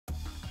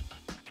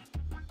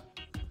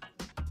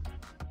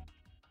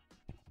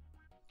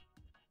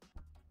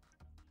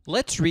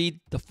Let's read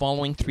the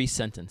following three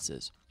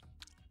sentences.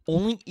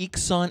 Only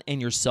Iksan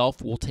and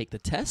yourself will take the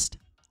test.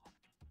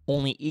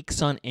 Only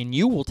Iksan and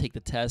you will take the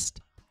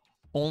test.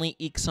 Only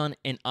Iksan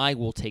and I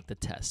will take the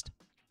test.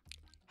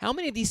 How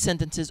many of these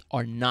sentences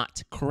are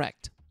not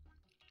correct?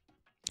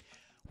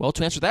 Well,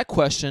 to answer that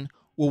question,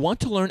 we'll want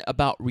to learn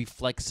about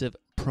reflexive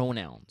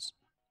pronouns.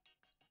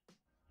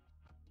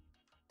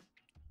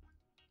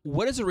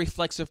 What is a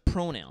reflexive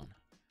pronoun?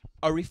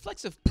 A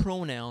reflexive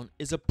pronoun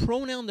is a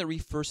pronoun that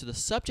refers to the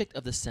subject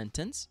of the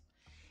sentence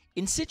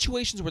in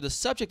situations where the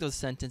subject of the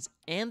sentence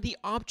and the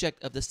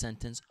object of the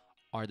sentence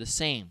are the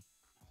same.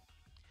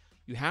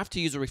 You have to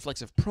use a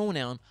reflexive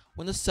pronoun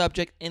when the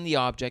subject and the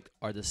object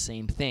are the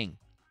same thing.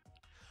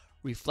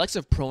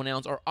 Reflexive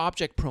pronouns are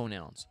object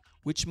pronouns,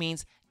 which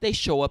means they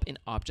show up in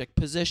object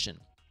position.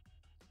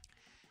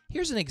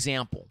 Here's an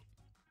example.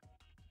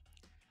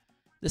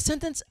 The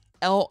sentence,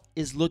 Elle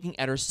is looking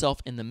at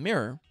herself in the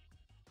mirror.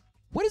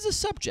 What is the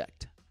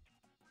subject?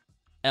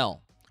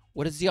 Elle.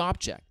 What is the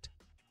object?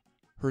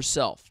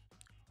 Herself.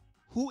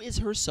 Who is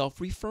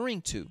herself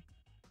referring to?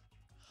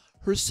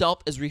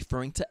 Herself is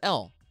referring to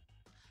Elle.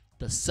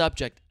 The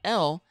subject,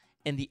 Elle,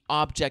 and the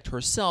object,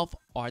 herself,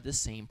 are the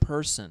same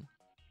person.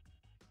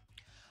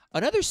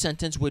 Another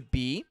sentence would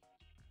be,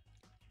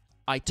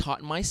 I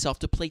taught myself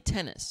to play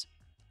tennis.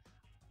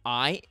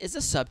 I is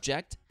the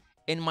subject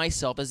and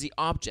myself is the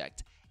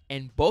object,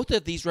 and both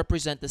of these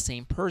represent the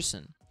same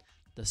person.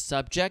 The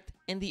subject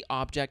and the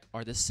object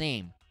are the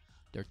same.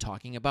 They're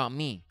talking about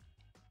me.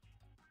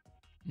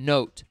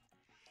 Note,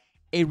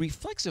 a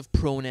reflexive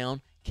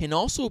pronoun can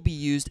also be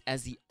used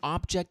as the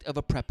object of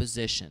a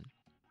preposition.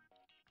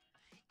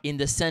 In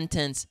the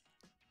sentence,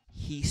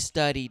 he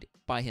studied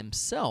by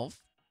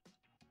himself,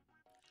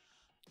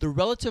 the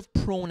relative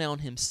pronoun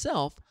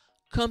himself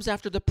comes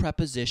after the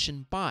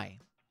preposition by.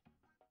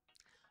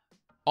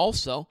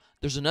 Also,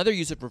 there's another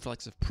use of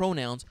reflexive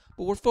pronouns,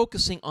 but we're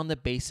focusing on the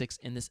basics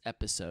in this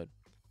episode.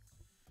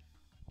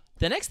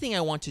 The next thing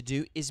I want to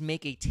do is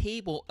make a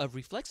table of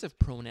reflexive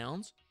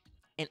pronouns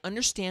and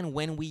understand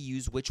when we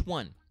use which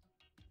one.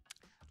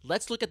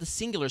 Let's look at the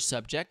singular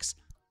subjects,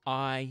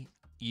 I,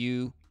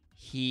 you,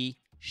 he,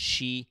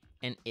 she,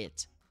 and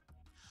it.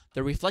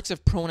 The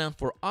reflexive pronoun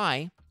for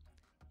I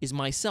is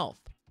myself.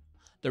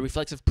 The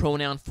reflexive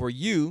pronoun for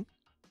you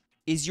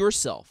is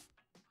yourself.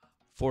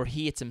 For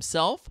he, it's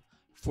himself.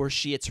 For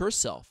she, it's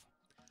herself.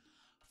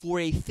 For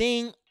a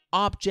thing,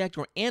 object,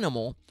 or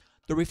animal,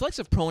 the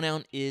reflexive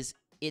pronoun is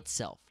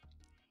itself.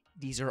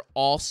 These are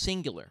all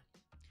singular.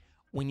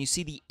 When you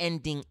see the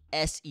ending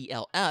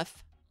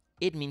self,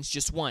 it means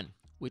just one,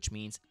 which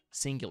means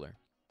singular.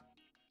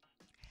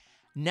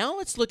 Now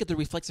let's look at the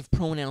reflexive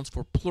pronouns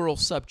for plural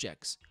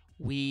subjects,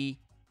 we,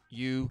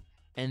 you,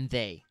 and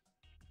they.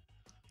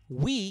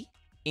 We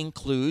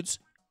includes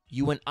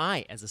you and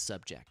I as a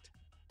subject.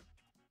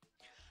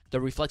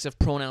 The reflexive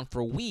pronoun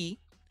for we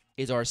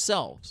is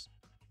ourselves.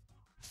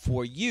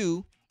 For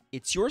you,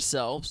 it's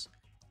yourselves.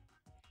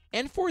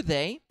 And for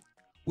they,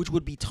 which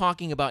would be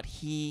talking about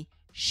he,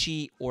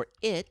 she, or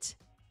it,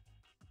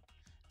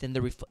 then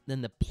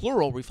the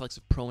plural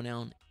reflexive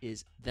pronoun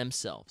is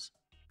themselves.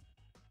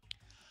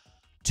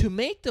 To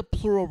make the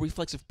plural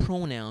reflexive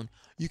pronoun,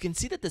 you can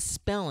see that the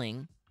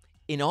spelling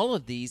in all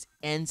of these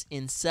ends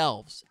in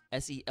selves,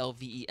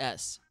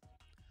 S-E-L-V-E-S.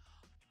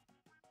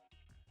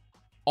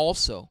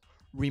 Also,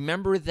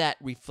 remember that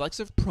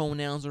reflexive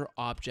pronouns are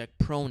object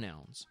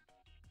pronouns.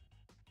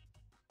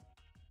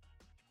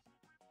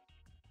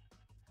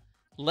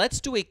 Let's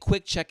do a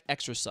quick check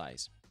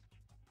exercise.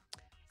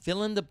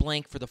 Fill in the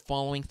blank for the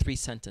following three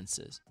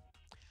sentences.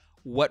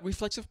 What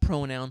reflexive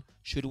pronoun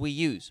should we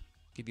use?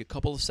 I'll give you a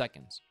couple of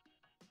seconds.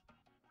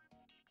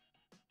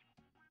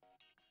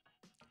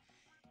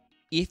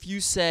 If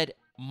you said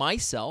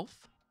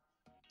myself,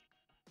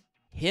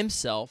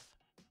 himself,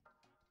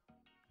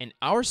 and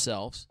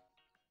ourselves,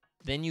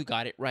 then you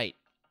got it right.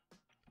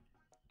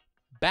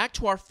 Back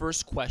to our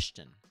first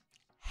question.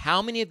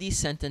 How many of these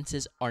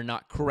sentences are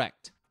not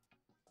correct?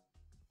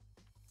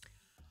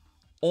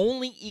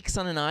 Only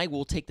Iksan and I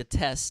will take the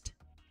test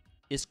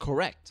is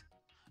correct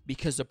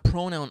because the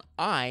pronoun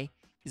I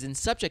is in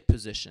subject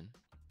position.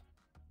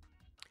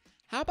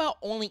 How about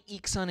only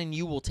Iksan and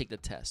you will take the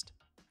test?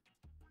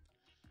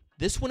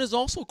 This one is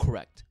also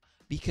correct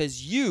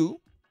because you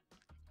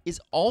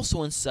is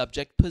also in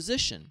subject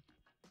position.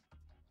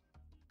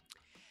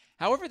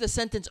 However, the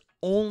sentence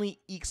only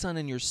Iksan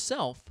and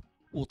yourself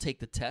will take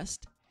the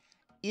test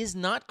is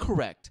not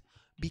correct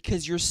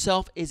because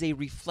yourself is a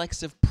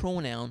reflexive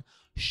pronoun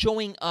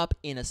showing up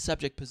in a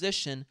subject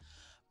position,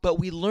 but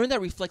we learned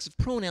that reflexive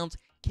pronouns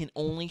can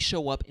only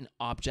show up in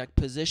object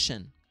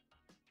position.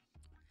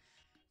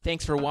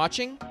 Thanks for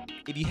watching.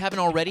 If you haven't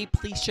already,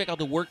 please check out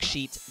the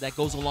worksheet that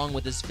goes along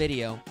with this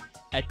video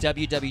at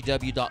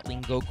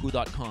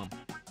www.lingoku.com.